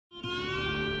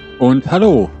Und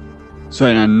hallo zu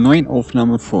einer neuen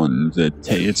Aufnahme von The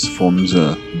Tales from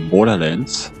the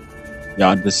Borderlands.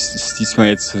 Ja, das ist diesmal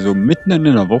jetzt so mitten in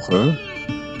der Woche,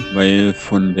 weil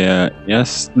von der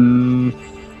ersten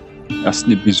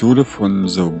Episode von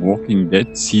The Walking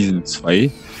Dead Season 2,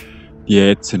 die ja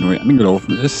jetzt neu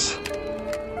angelaufen ist,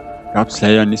 gab es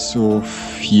leider nicht so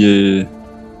viel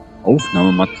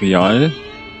Aufnahmematerial.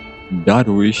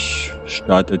 Dadurch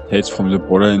startet Tales from the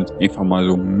Borderlands einfach mal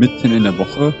so mitten in der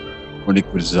Woche und ich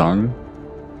würde sagen,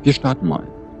 wir starten mal.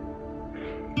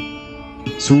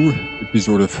 Zu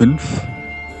Episode 5,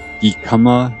 die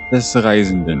Kammer des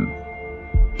Reisenden.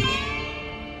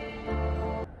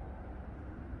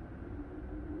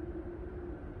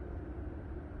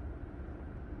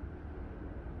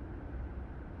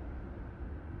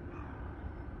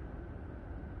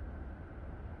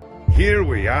 Here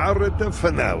we are at the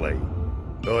finale.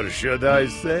 Or should I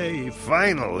say,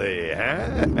 finally,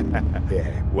 huh?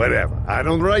 Whatever, I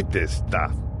don't write this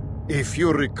stuff. If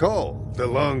you recall, the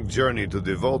long journey to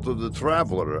the Vault of the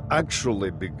Traveler actually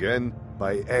began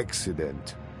by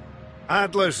accident.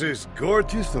 Atlas's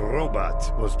gorgeous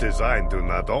robot was designed to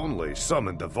not only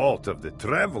summon the Vault of the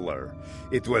Traveler,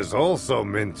 it was also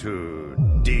meant to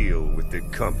deal with the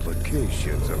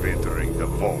complications of entering the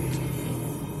vault.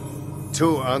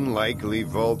 Two unlikely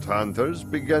Vault hunters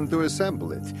began to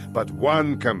assemble it, but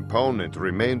one component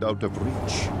remained out of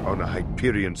reach on a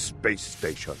Hyperion space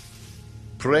station.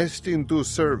 Pressed into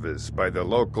service by the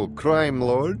local crime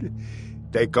lord,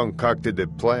 they concocted a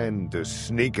plan to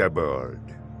sneak aboard.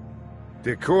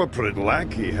 The corporate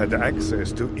lackey had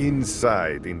access to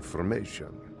inside information,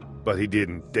 but he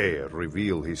didn't dare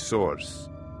reveal his source.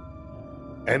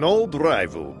 An old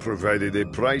rival provided a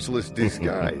priceless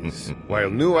disguise,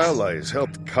 while new allies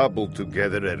helped cobble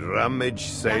together a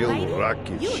rummage-sale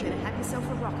rocket ship.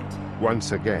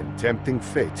 Once again, tempting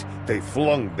fate, they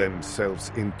flung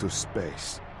themselves into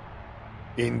space.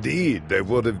 Indeed, they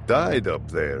would have died up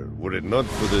there, were it not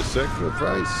for the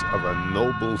sacrifice of a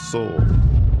noble soul.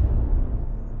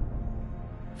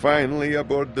 Finally,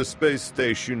 aboard the space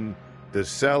station, the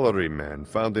salaryman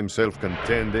found himself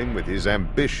contending with his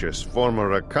ambitious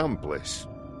former accomplice.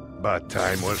 But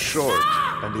time was short,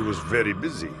 and he was very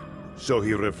busy, so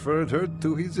he referred her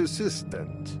to his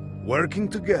assistant. Working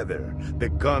together, the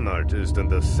con artist and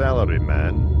the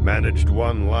salaryman managed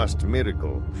one last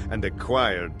miracle and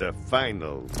acquired the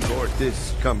final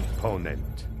Gortys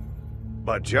component.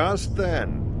 But just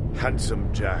then,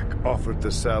 Handsome Jack offered the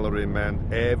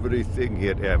salaryman everything he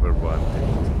had ever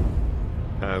wanted.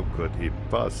 How could he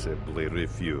possibly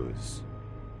refuse?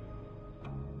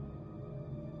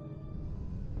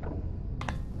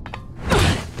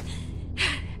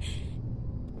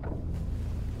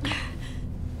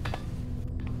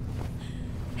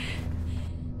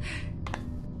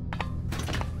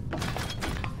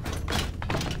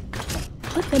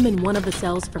 Put them in one of the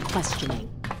cells for questioning.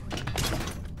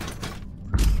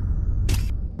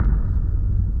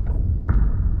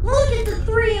 Look at the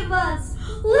three of us,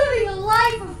 living a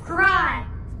life of crime.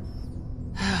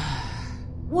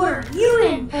 What are you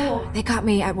in for? They got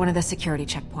me at one of the security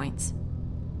checkpoints.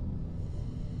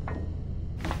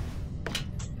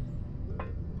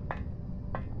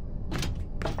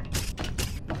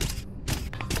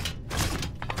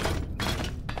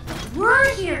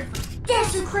 We're here for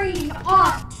desecrating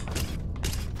art.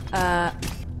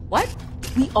 What?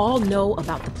 We all know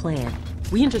about the plan.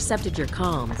 We intercepted your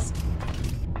comms.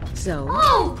 So...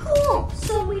 Oh, cool!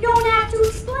 So we don't have to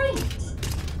explain it.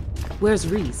 Where's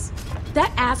Reese?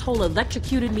 That asshole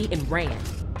electrocuted me and ran.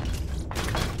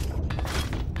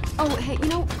 Oh, hey, you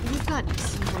know, you've got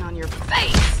something on your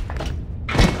face!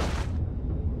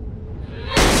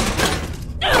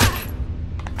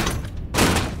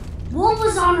 What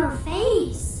was on her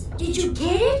face? Did you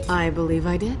get it? I believe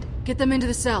I did. Get them into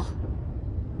the cell.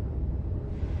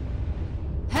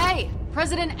 Hey,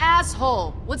 President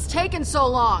Asshole! What's taking so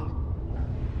long?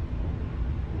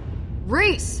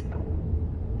 Reese!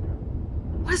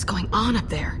 What is going on up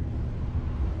there?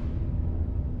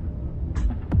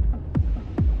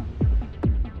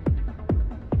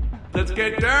 Let's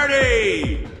get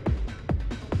dirty!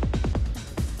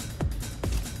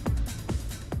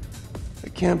 I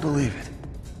can't believe it.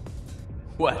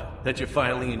 What? That you're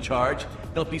finally in charge?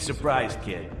 Don't be surprised,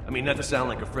 kid. I mean, not to sound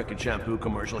like a frickin' shampoo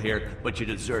commercial here, but you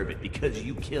deserve it because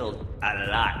you killed a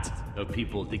lot of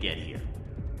people to get here.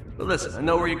 But listen, I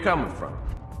know where you're coming from.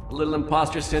 A little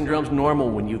imposter syndrome's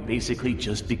normal when you basically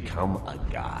just become a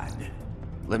god.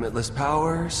 Limitless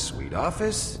power, sweet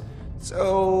office.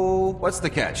 So, what's the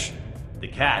catch? The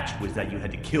catch was that you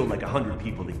had to kill like 100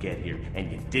 people to get here, and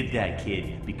you did that,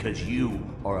 kid, because you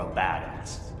are a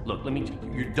badass. Look,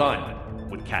 you're done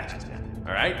with catches now,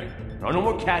 alright? No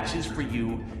more catches for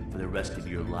you for the rest of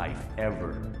your life,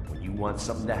 ever. When you want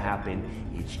something to happen,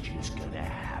 it's just gonna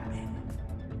happen.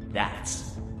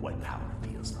 That's what power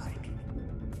feels like.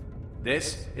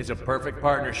 This is a perfect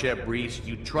partnership, Reese.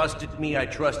 You trusted me, I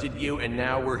trusted you, and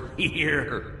now we're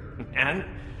here. Man,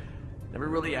 never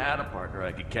really had a partner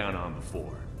I could count on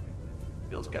before.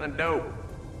 Feels kinda dope.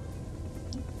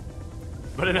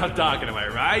 But enough talking, am I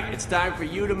right? It's time for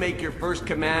you to make your first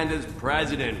command as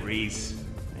president, Reese.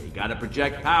 Now, you gotta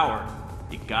project power.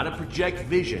 You gotta project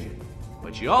vision.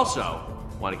 But you also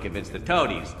want to convince the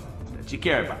toadies that you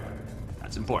care about them.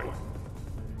 That's important.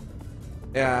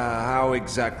 How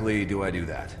exactly do I do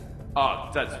that?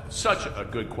 Oh, that's such a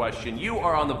good question. You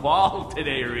are on the ball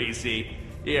today, Reese.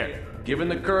 Here, given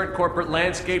the current corporate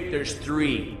landscape, there's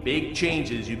 3 big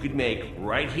changes you could make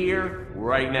right here,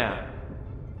 right now.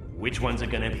 Which one's it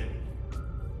gonna be?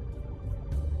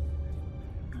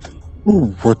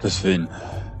 Gottes Willen.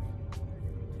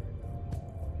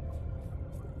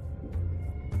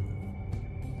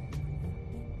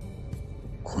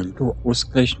 Konto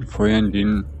ausgleichen, feuern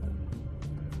den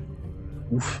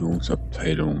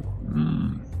Buchführungsabteilung.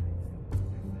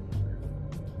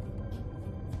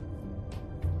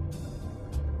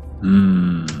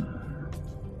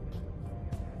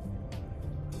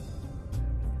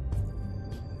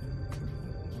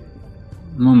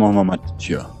 Nun machen wir mal das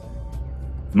hier.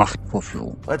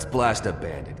 Machtvorführung. Let's blast a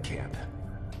bandit camp.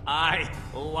 I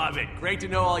love it. Great to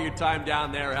know all your time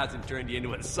down there hasn't turned you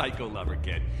into a psycho lover,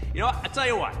 kid. You know what? I'll tell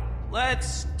you what.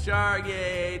 Let's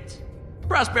target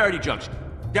Prosperity Junction.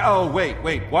 Oh, wait,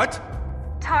 what?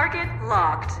 Target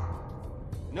locked.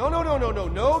 No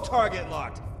target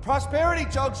locked. Prosperity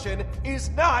Junction is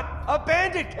not a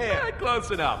bandit camp. Close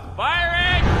enough.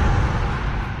 Firing!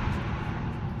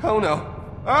 Oh no.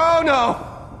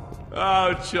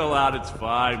 Oh, chill out. It's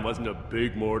fine. Wasn't a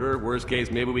big mortar. Worst case,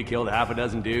 maybe we killed half a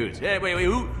dozen dudes. Hey, wait.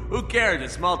 Who cares?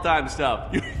 It's small-time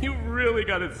stuff. You really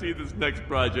gotta see this next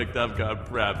project I've got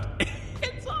prepped.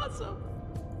 It's awesome.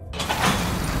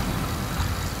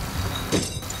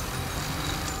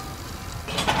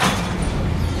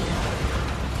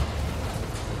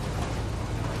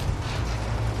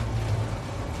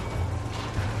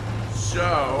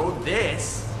 So,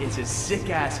 this is a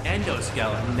sick-ass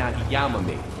endoskeleton Nakayama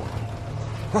made for me.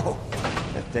 Oh,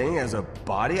 that thing has a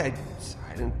body? I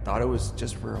didn't thought it was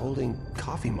just for holding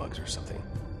coffee mugs or something.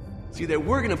 See, they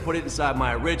were gonna put it inside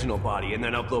my original body and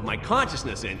then upload my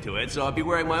consciousness into it, so I'd be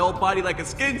wearing my old body like a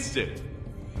skin suit.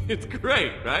 It's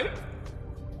great, right?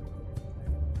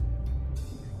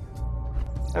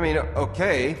 I mean,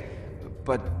 okay,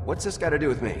 but what's this got to do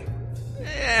with me?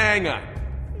 Hang on.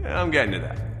 I'm getting to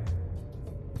that.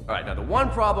 Alright, now the one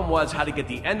problem was how to get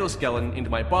the endoskeleton into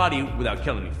my body without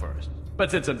killing me first. But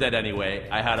since I'm dead anyway,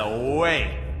 I had a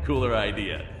way cooler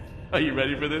idea. Are you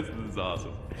ready for this? This is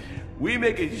awesome. We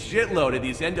make a shitload of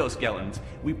these endoskeletons,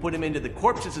 we put them into the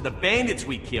corpses of the bandits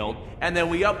we killed, and then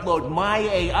we upload my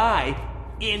AI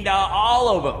into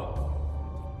all of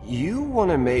them. You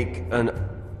want to make an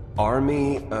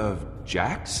army of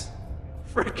Jacks?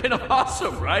 Freaking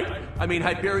awesome, right? I mean,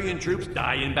 Hyperion troops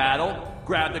die in battle,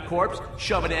 grab the corpse,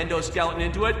 shove an endoskeleton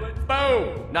into it,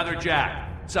 boom, another Jack.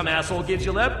 Some asshole gives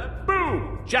you lip,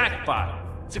 boom, jackpot.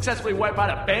 Successfully wipe out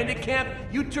a bandit camp,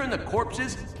 you turn the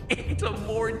corpses into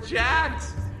more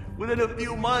Jacks. Within a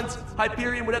few months,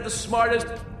 Hyperion would have the smartest,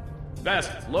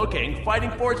 best looking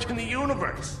fighting force in the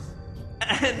universe.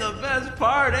 And the best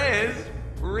part is,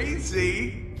 Reese,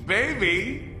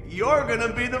 baby, you're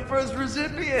gonna be the first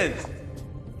recipient.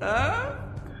 Huh?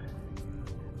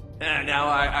 And now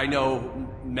I know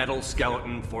metal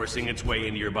skeleton forcing its way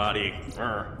into your body.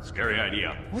 Scary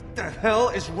idea. What the hell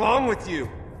is wrong with you?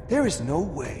 There is no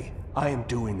way I am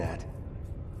doing that.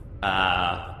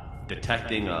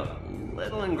 Detecting a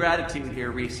little ingratitude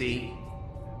here, Reese.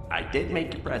 I did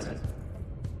make you present.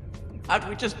 After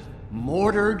we just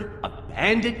mortared a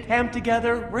bandit camp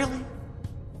together? Really?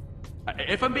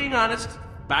 If I'm being honest,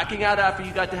 backing out after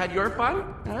you got to have your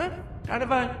fun? Kind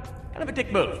of a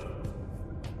dick move.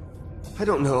 I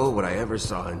don't know what I ever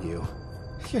saw in you.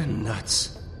 You're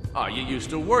nuts. Oh, you used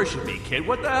to worship me, kid.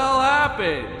 What the hell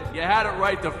happened? You had it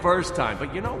right the first time,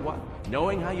 but you know what?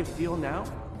 Knowing how you feel now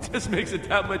just makes it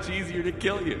that much easier to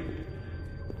kill you.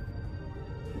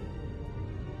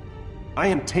 I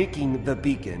am taking the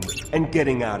beacon and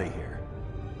getting out of here.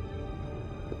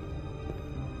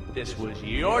 This was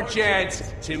your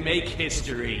chance to make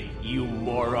history, you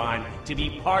moron. To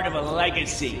be part of a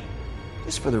legacy.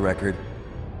 Just for the record,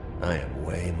 I am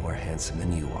way more handsome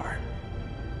than you are.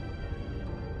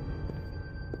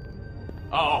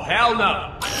 Oh, hell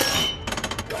no!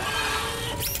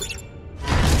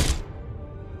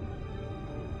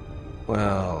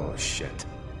 Well, shit.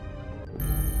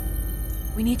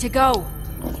 We need to go.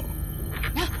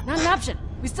 No, not an option.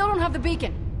 We still don't have the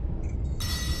beacon.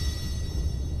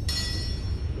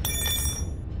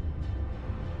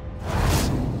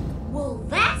 Well,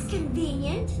 that's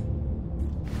convenient.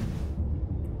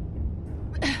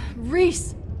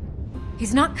 Reese!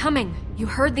 He's not coming. You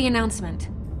heard the announcement.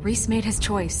 Reese made his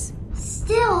choice.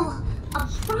 Still, a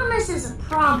promise is a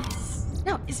promise.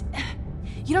 No,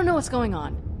 you don't know what's going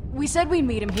on. We said we'd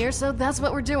meet him here, so that's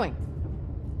what we're doing.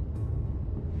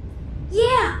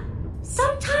 Yeah,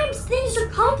 sometimes things are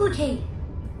complicated.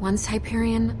 Once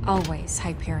Hyperion, always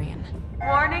Hyperion.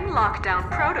 Warning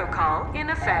lockdown protocol in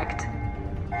effect.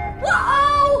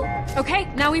 Whoa!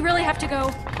 Okay, now we really have to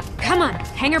go. Come on,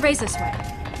 hangar base this way.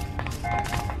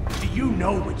 Do you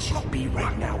know what you'd be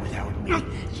right now without me?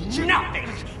 Nothing!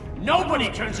 Nobody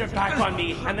turns their back on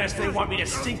me unless they want me to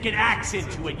sink an axe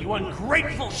into it, you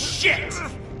ungrateful shit!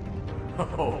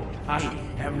 Oh, I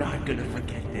am not gonna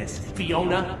forget this.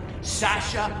 Fiona,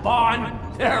 Sasha, Bond,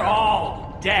 they're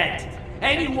all dead.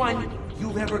 Anyone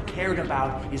you ever cared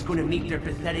about is gonna meet their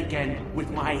pathetic end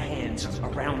with my hands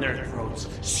around their throats,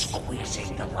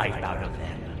 squeezing the life out of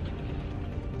them.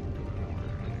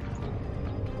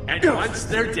 And once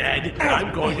they're dead,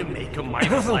 I'm going to make them my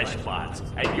flesh pots.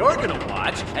 And you're gonna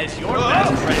watch as your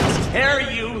best friends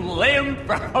tear you limb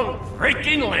from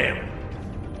freaking limb.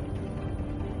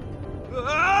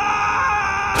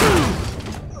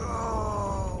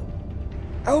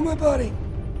 Oh, my body.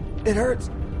 It hurts.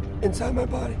 Inside my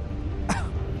body.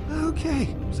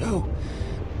 Okay, so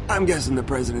I'm guessing the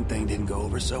president thing didn't go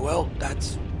over so well.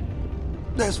 That's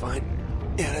fine.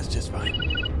 Yeah, that's just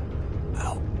fine.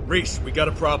 Ow. Reese, we got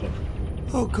a problem.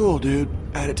 Oh, cool, dude.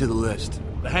 Add it to the list.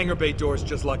 The hangar bay door's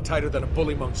just locked tighter than a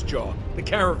bully monk's jaw. The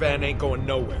caravan ain't going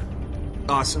nowhere.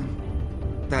 Awesome.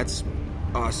 That's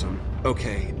awesome.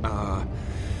 Okay, I'll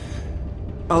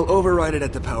override it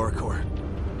at the power core.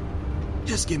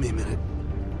 Just give me a minute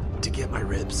to get my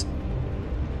ribs.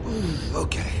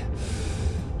 Okay.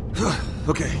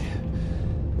 Okay.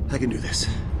 I can do this.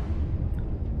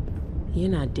 You're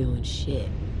not doing shit.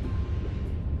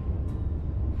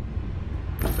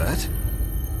 Yvette?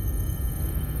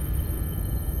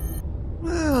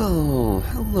 Well,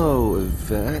 hello,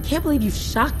 Yvette. Can't believe you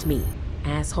shocked me,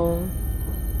 asshole.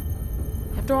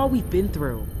 After all we've been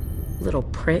through, little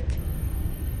prick.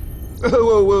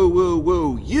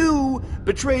 Whoa. You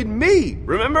betrayed me,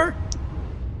 remember?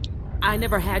 I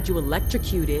never had you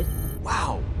electrocuted.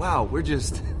 Wow, we're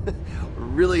just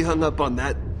really hung up on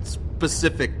that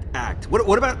specific act.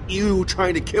 What about you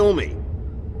trying to kill me?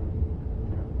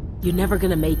 You're never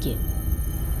gonna make it.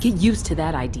 Get used to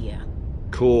that idea.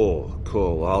 Cool.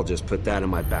 I'll just put that in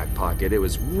my back pocket. It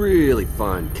was really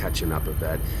fun catching up with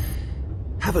that.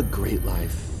 Have a great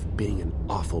life being an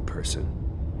awful person.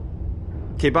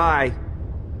 Okay, bye.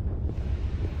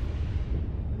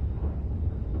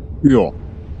 Ja.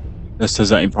 Lässt er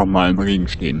sie einfach mal im Regen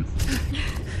stehen.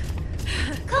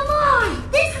 Come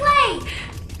on, this way!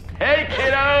 Hey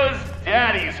kiddos,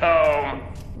 Daddy's home.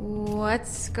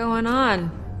 What's going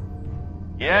on?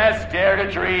 Yes, dare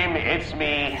to dream, it's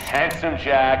me, Handsome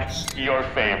Jack, your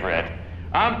favorite.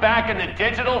 I'm back in the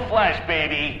digital flesh,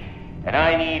 baby, and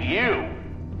I need you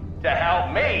to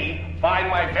help me find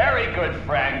my very good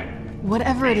friend.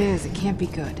 Whatever it is, it can't be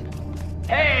good.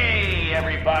 Hey,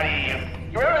 everybody.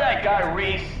 You remember that guy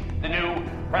Reese, the new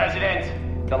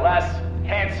president? The less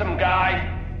handsome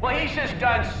guy? Well, he's just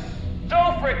done so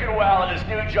freaking well at his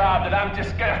new job that I'm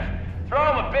just gonna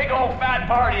throw him a big old fat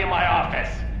party in my office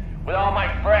with all my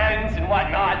friends and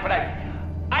whatnot, but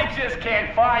I just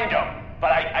can't find him.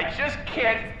 But I just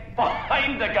can't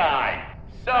find the guy.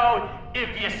 So, if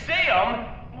you see him,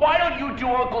 why don't you do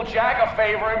Uncle Jack a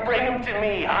favor and bring him to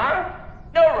me, huh?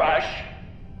 No rush.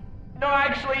 No,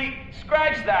 actually,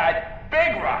 scratch that.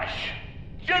 Big rush.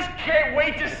 Just can't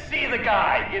wait to see the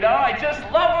guy, you know? I just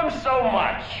love him so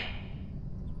much.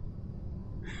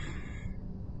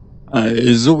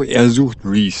 Also, sucht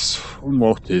Reese und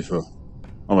braucht Hilfe.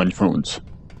 Aber nicht von uns.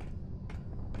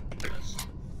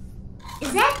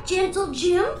 Is that Gentle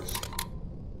Jim?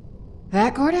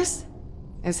 That, Gortys,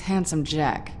 is Handsome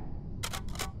Jack.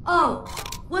 Oh,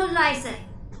 what did I say?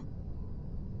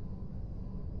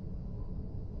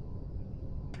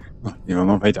 Gehen wir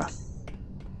mal weiter.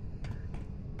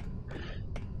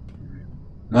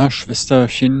 Na,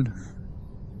 Schwesterchen.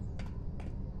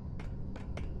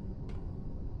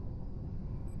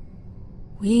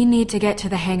 We need to get to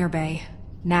the hangar bay.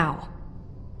 Now.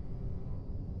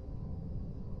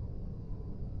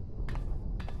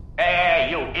 Hey,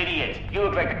 you idiot. You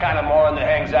look like the kind of moron that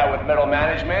hangs out with middle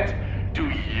management. Do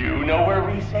you know where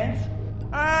Reese is?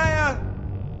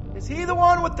 Is he the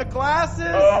one with the glasses?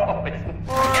 Oh,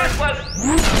 yes,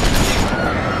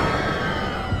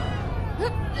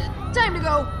 Time to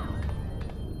go.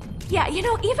 Yeah, you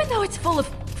know, even though it's full of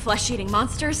flesh-eating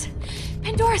monsters,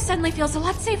 Pandora suddenly feels a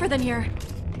lot safer than here.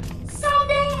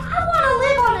 Someday, I want to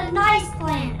live on a nice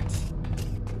planet.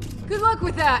 Good luck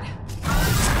with that.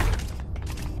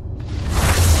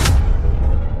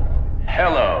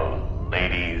 Hello,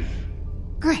 ladies.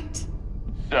 Great.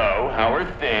 So, how are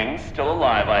things? Still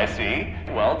alive, I see.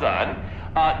 Well done.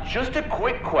 Just a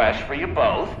quick question for you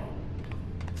both.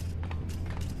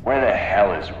 Where the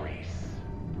hell is Reese?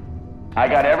 I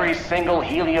got every single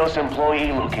Helios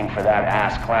employee looking for that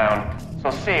ass clown. So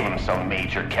save him some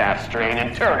major calf strain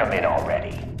and turn him in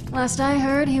already. Last I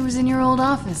heard, he was in your old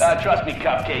office. Trust me,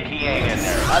 Cupcake, he ain't in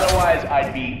there. Otherwise,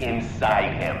 I'd be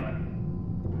inside him.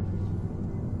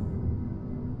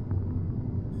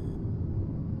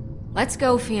 Let's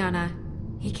go, Fiona.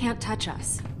 He can't touch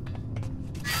us.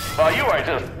 Well, you are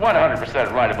just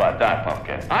 100% right about that,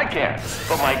 Pumpkin. I can't,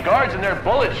 but my guards and their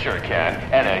bullets sure can,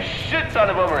 and a shit ton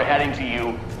of them are heading to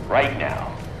you right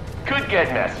now. Could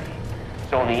get messy.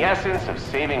 So in the essence of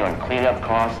saving on cleanup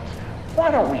costs, why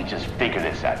don't we just figure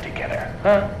this out together,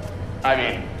 huh? I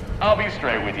mean, I'll be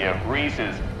straight with you. Reese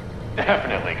is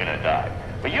definitely gonna die.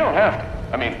 But you don't have to.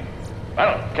 I mean, I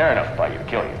don't care enough about you to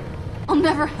kill you. I'll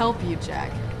never help you,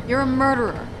 Jack. You're a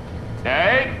murderer.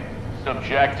 Hey,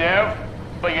 subjective.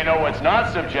 But you know what's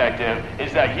not subjective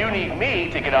is that you need me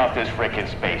to get off this frickin'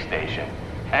 space station.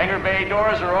 Hangar bay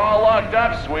doors are all locked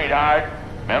up, sweetheart.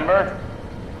 Remember?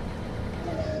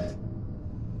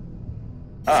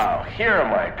 Oh, here are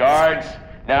my guards.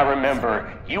 Now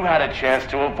remember, you had a chance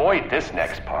to avoid this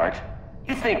next part.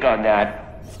 You think on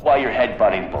that while you're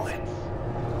headbutting bullets.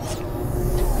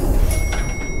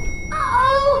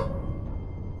 Uh-oh!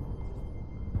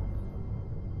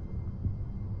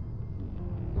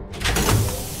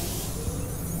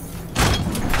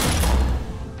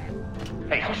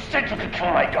 Hey, who said you could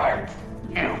kill my guards?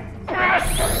 You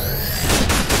bastard!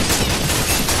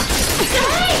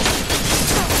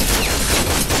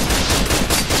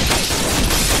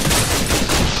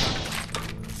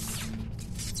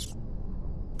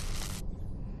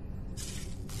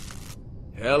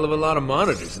 Hell of a lot of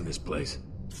monitors in this place.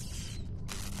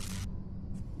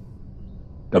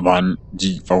 Da waren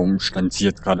die, warum stand sie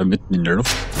jetzt gerade mitten in der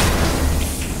Luft?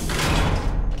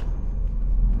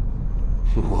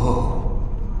 Whoa.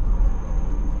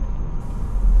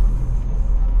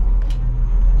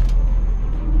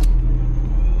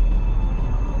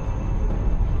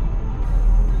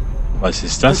 Was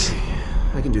ist das? Okay,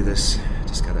 I can do this.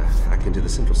 Just gotta hack into the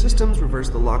central systems, reverse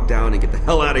the lockdown, and get the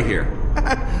hell out of here.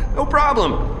 No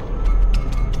problem.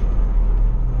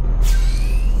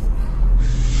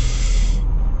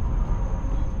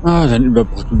 Ah, dann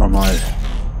überbrücken wir mal.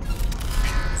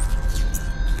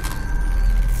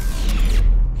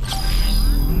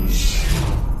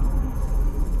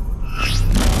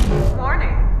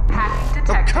 Warning. Hacking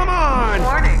detected. Oh, come on!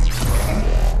 Warning.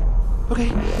 Okay,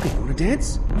 you wanna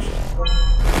dance?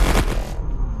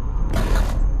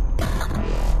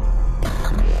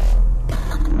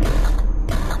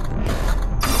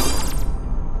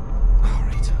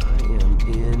 Alright, I am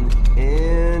in,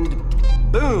 and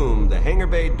boom! The hangar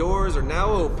bay doors are now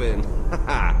open.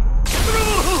 Haha.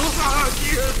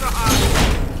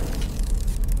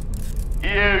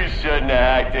 You shouldn't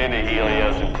have hacked into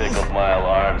Helios and tickled my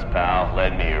alarms, pal.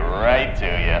 Led me right to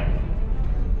you.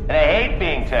 And I hate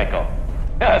being tickled.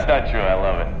 That's not true, I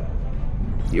love it.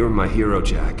 You're my hero,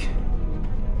 Jack.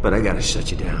 But I gotta shut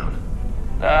you down.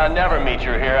 Never meet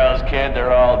your heroes, kid.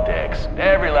 They're all dicks.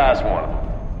 Every last one of them.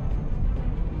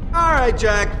 Alright,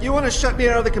 Jack. You wanna shut me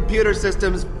out of the computer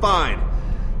systems? Fine.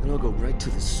 Then I'll go right to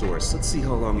the source. Let's see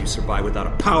how long you survive without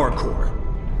a power core.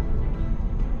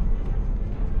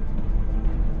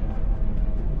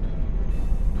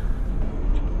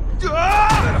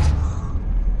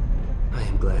 I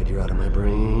am glad you're out of my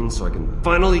brain, so I can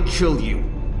finally kill you.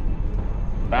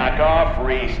 Back off,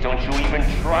 Reese. Don't you even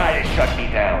try to shut me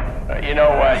down. You know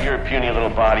what? Your puny little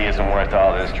body isn't worth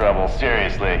all this trouble.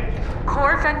 Seriously.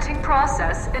 Core venting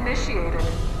process initiated.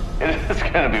 It's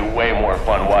gonna be way more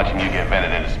fun watching you get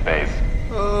vented into space.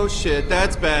 Oh shit,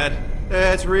 that's bad.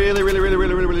 That's really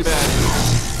bad.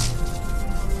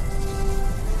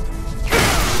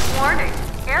 Warning.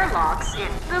 Airlocks in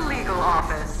the legal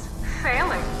office.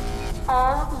 Failing.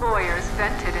 All lawyers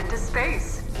vented into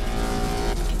space.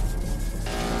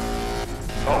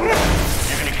 Oh,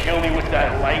 you're gonna kill me with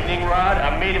that lightning rod?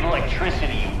 I'm made of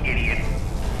electricity, you idiot.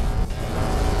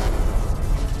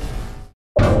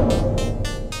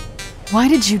 Why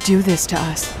did you do this to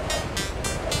us?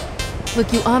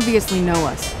 Look, you obviously know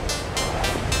us.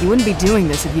 You wouldn't be doing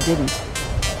this if you didn't.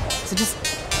 So just,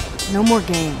 no more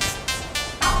games.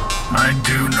 I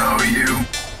do know you.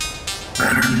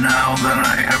 Better now than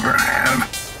I ever have.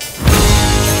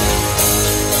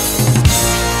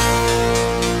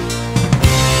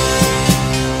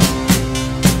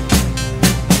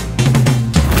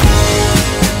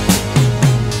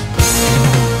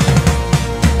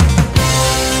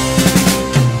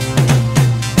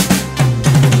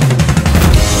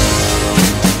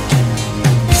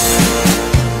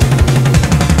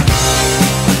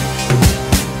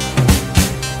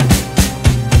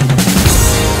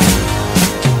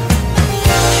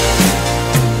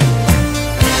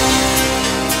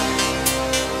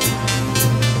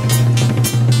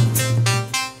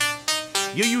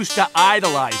 You used to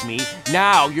idolize me,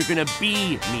 now you're gonna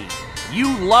be me.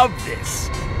 You love this.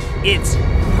 It's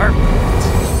perfect.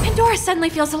 Pandora suddenly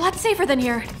feels a lot safer than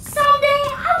here. Someday,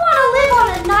 I want to live on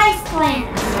a nice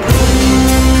planet.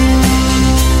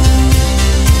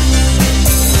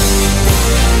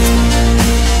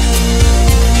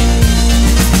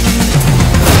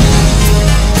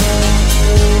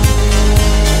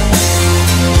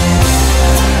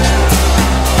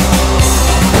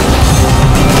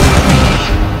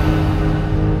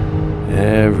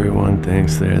 Everyone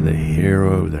thinks they're the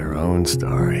hero of their own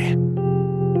story.